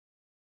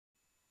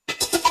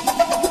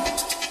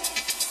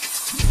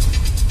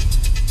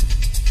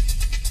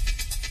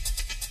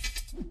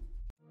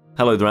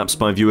Hello there, App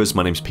Spy viewers.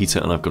 My name's Peter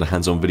and I've got a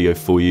hands-on video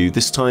for you.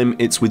 This time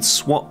it's with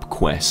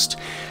SwapQuest.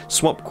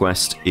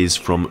 SwapQuest is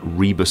from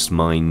Rebus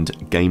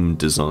Mind Game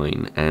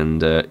Design,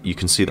 and you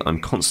can see that I'm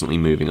constantly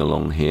moving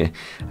along here.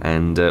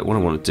 And what I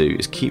want to do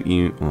is keep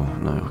you... Oh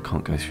no, I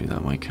can't go through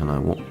that way, can I?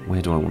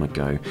 Where do I want to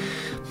go?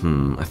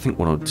 I think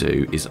what I'll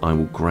do is I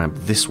will grab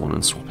this one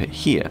and swap it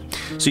here.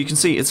 So you can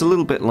see it's a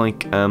little bit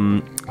like...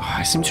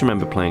 I seem to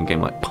remember playing a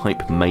game like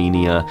Pipe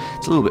Mania.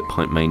 It's a little bit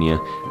Pipe Mania.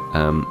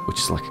 Which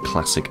is like a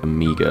classic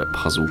Amiga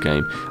puzzle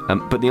game.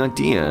 But the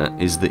idea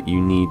is that you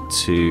need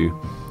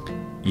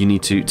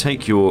to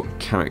take your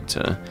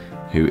character,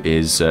 who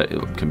is it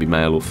can be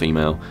male or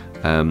female,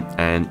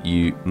 and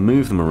you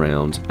move them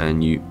around,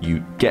 and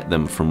you get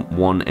them from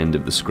one end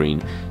of the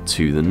screen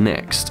to the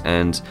next,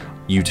 and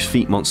you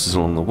defeat monsters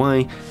along the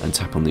way and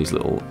tap on these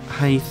little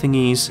hay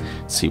thingies,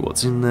 see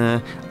what's in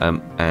there,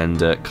 and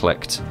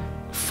collect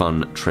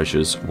fun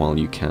treasures while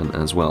you can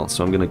as well.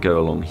 So I'm going to go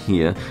along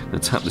here, I'm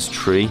going to tap this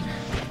tree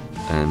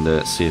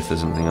and see if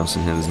there's anything else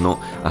in here. There's not.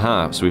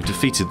 Aha, so we've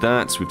defeated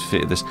that, so we've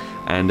defeated this,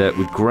 and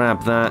we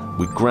grab that,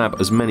 we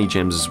grab as many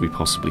gems as we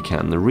possibly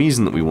can. The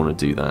reason that we want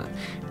to do that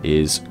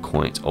is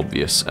quite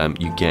obvious.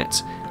 You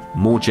get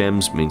more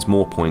gems, means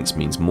more points,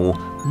 means more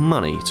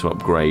money to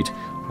upgrade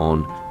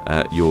on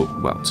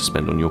to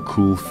spend on your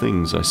cool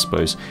things, I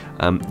suppose.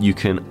 You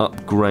can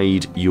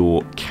upgrade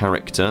your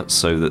character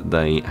so that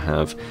they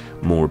have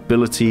more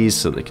abilities,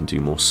 so they can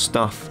do more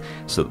stuff,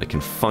 so that they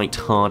can fight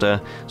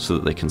harder, so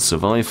that they can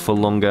survive for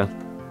longer.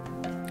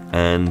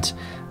 And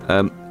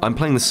I'm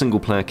playing the single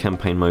player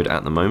campaign mode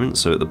at the moment,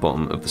 so at the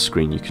bottom of the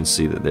screen you can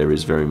see that there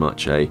is very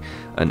much an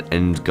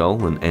end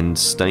goal, an end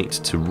state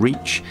to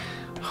reach.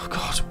 Oh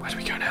god, where do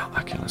we go now?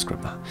 Okay, let's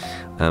grab that.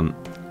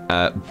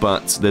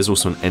 But there's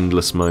also an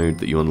endless mode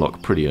that you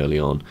unlock pretty early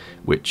on,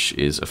 which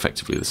is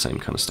effectively the same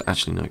kind of stuff.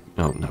 Actually, no.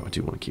 Oh, no, I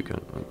do want to keep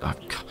going.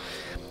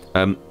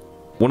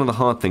 One of the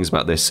hard things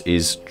about this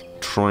is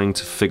trying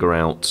to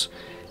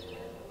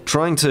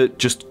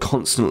just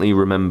constantly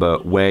remember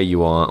where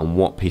you are and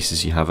what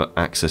pieces you have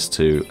access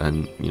to,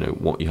 and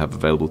what you have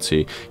available to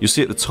you. You'll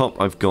see at the top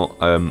I've got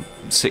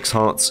 6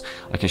 hearts.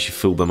 I can actually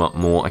fill them up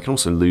more. I can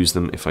also lose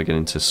them if I get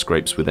into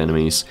scrapes with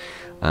enemies.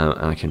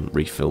 And I can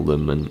refill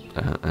them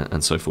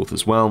and so forth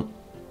as well.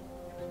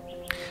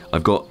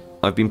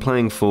 I've been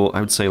playing for,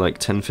 I would say, like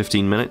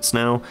 10-15 minutes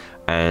now,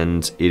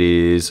 and it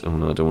is... Oh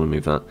no, I don't want to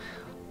move that.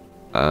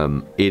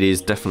 It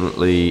is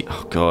definitely...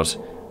 Oh god,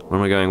 where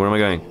am I going? Where am I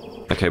going?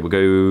 Okay, we'll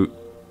go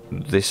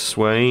this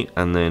way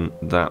and then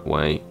that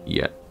way.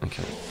 Yeah,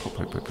 okay.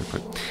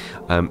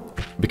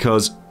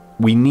 Because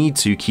we need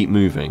to keep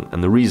moving,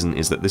 and the reason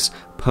is that this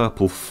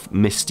purple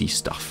misty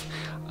stuff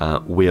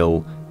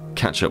will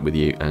catch up with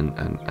you,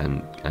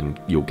 and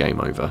you're game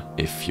over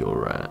if you're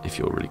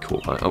really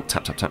caught by it. Oh,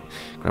 tap tap tap,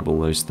 grab all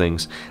those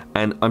things,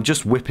 and I'm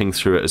just whipping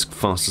through it as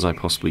fast as I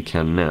possibly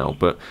can now.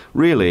 But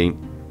really,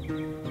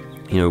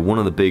 one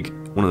of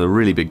the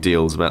really big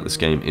deals about this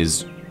game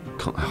is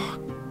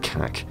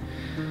cack.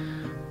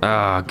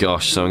 Ah,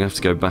 gosh. So I'm gonna have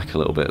to go back a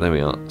little bit. There we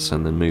are. So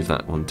then move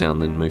that one down,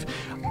 then move.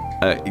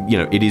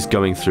 It is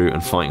going through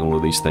and fighting all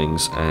of these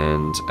things,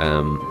 and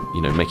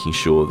making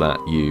sure that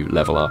you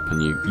level up,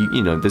 and you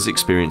there's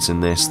experience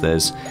in this.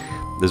 There's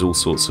all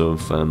sorts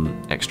of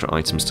extra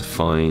items to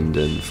find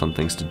and fun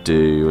things to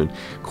do and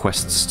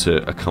quests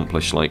to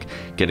accomplish, like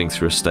getting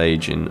through a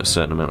stage in a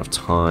certain amount of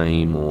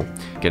time, or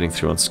getting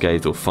through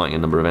unscathed, or fighting a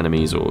number of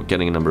enemies, or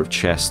getting a number of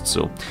chests,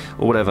 or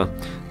whatever.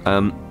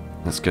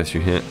 Let's go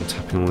through here and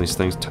tapping all these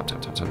things. Tap,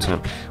 tap, tap, tap,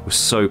 tap. We're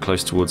so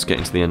close towards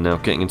getting to the end now.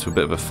 Getting into a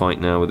bit of a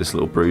fight now with this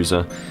little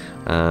bruiser.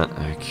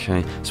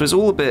 Okay. So it's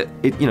all a bit...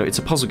 it's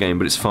a puzzle game,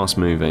 but it's fast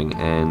moving.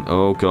 And,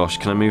 oh gosh,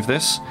 can I move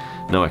this?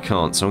 No, I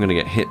can't. So I'm going to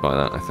get hit by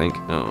that, I think.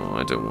 Oh,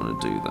 I don't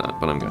want to do that,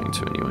 but I'm going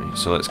to anyway.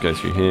 So let's go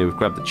through here. We've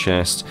grabbed the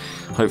chest.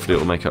 Hopefully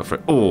it'll make up for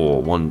it. Oh,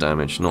 1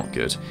 damage. Not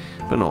good.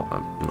 But not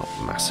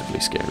massively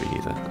scary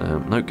either.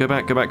 No, go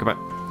back, go back, go back.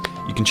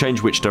 You can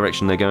change which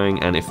direction they're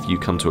going, and if you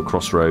come to a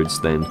crossroads,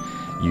 then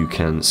you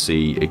can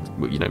see,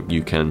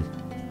 you can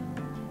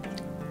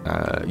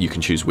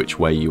choose which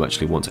way you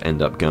actually want to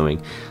end up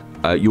going.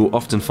 You'll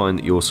often find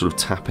that you're sort of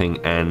tapping,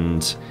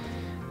 and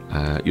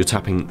you're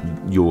tapping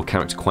your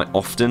character quite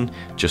often,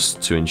 just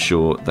to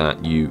ensure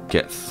that you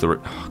get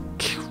through.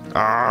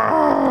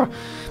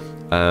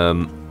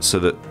 So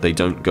that they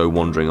don't go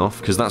wandering off,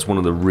 because that's one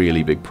of the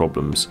really big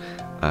problems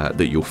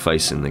that you'll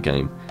face in the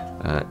game.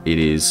 It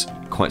is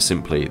quite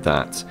simply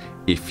that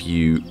if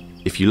you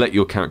let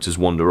your characters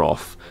wander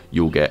off,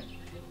 you'll get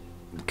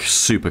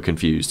super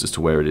confused as to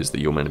where it is that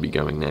you're meant to be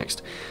going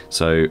next.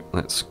 So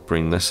let's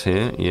bring this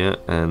here, yeah,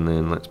 and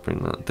then let's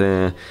bring that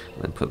there,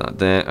 and then put that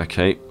there.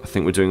 Okay, I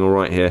think we're doing all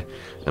right here,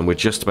 and we're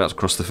just about to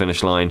cross the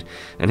finish line.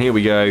 And here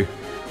we go,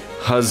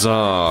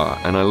 huzzah!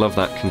 And I love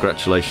that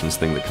congratulations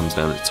thing that comes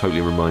down. It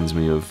totally reminds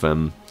me of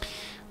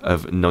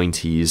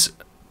 90s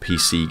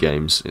PC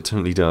games. It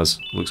totally does.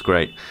 Looks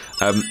great.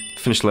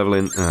 Finished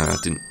leveling.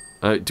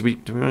 Did we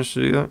manage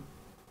to do that?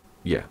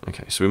 Yeah,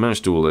 okay, so we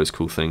managed to do all those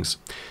cool things.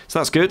 So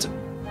that's good.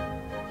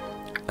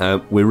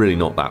 We're really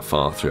not that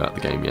far throughout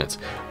the game yet.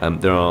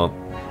 There are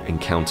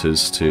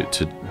encounters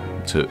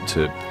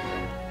to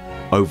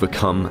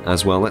overcome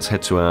as well. Let's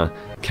head to our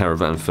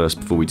caravan first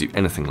before we do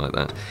anything like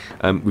that.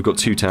 We've got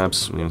 2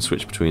 tabs. We're going to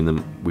switch between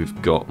them.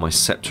 We've got my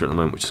scepter at the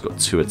moment, which has got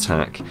 2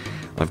 attack.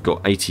 I've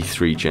got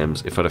 83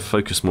 gems. If I'd have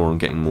focused more on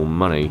getting more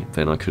money,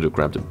 then I could have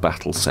grabbed a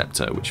battle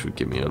scepter, which would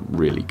give me a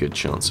really good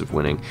chance of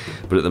winning.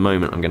 But at the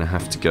moment, I'm going to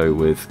have to go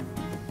with...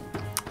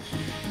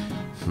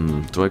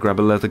 do I grab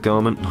a leather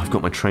garment? No, I've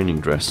got my training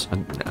dress.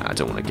 I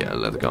don't want to get a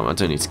leather garment.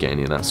 I don't need to get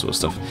any of that sort of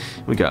stuff.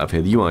 We get up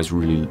here. The UI is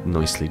really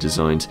nicely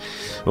designed.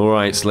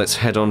 Alright, so let's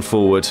head on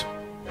forward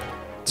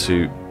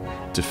to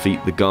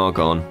defeat the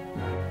Gargon.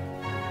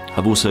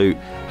 I've also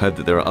heard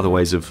that there are other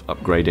ways of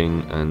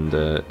upgrading and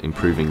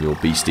improving your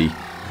beastie,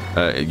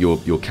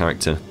 your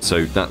character.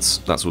 So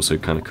that's also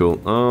kind of cool.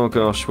 Oh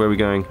gosh, where are we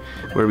going?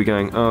 Where are we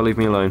going? Oh, leave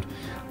me alone.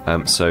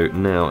 So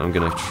now I'm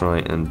going to try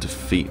and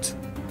defeat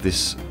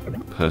this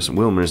person.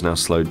 Wilma is now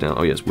slowed down.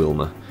 Oh yes,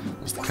 Wilma.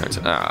 That's the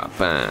character. Ah,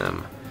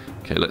 bam.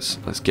 Okay, let's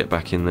get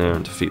back in there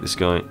and defeat this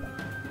guy.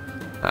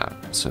 Ah,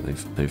 so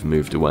they've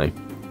moved away.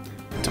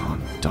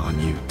 Darn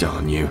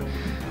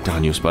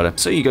you, spider.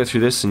 So you go through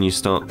this and you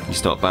start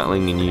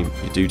battling and you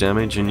do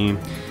damage and you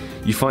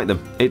fight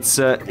them. It's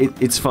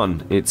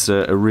fun. It's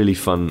a really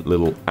fun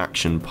little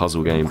action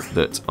puzzle game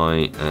that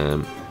I'm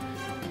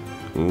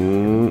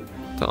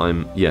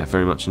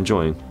very much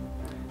enjoying.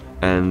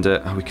 And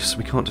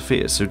we can't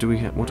defeat it. So what do we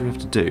have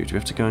to do? Do we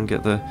have to go and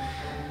get the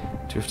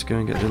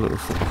little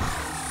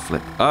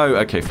flip? Oh,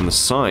 okay. From the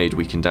side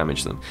we can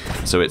damage them.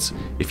 So it's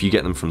if you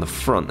get them from the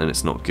front, then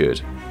it's not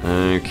good.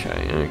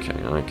 Okay. I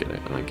get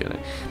it.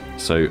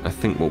 So I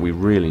think what we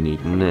really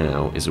need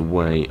now is a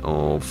way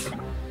of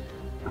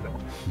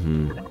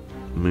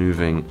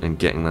moving and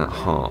getting that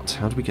heart.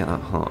 How do we get that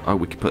heart? Oh,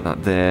 we can put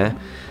that there.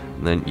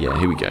 And then yeah,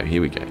 here we go.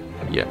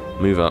 Yeah,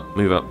 move up,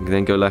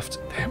 then go left.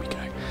 There we go.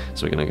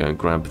 So we're going to go and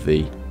grab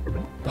the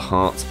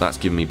heart. That's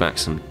giving me back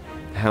some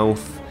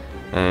health.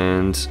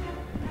 And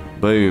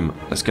boom.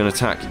 Let's go and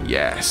attack.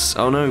 Yes.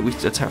 Oh no, we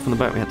attacked from the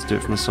back. We had to do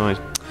it from the side.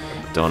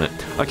 Darn it.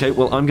 Okay,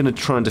 well, I'm going to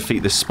try and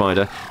defeat this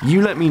spider.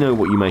 You let me know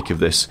what you make of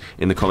this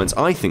in the comments.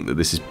 I think that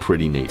this is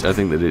pretty neat. I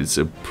think that it's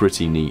a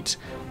pretty neat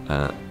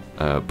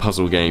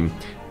puzzle game.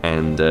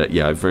 And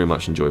yeah, I've very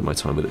much enjoyed my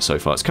time with it so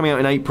far. It's coming out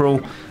in April.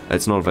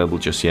 It's not available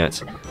just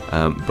yet.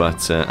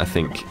 But I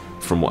think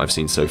from what I've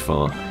seen so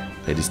far,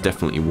 it is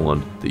definitely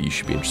one that you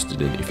should be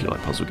interested in if you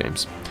like puzzle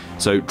games.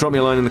 So drop me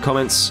a line in the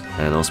comments,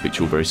 and I'll speak to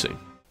you all very soon.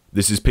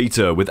 This is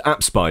Peter with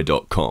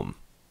AppSpy.com.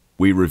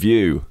 We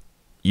review,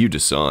 you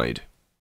decide.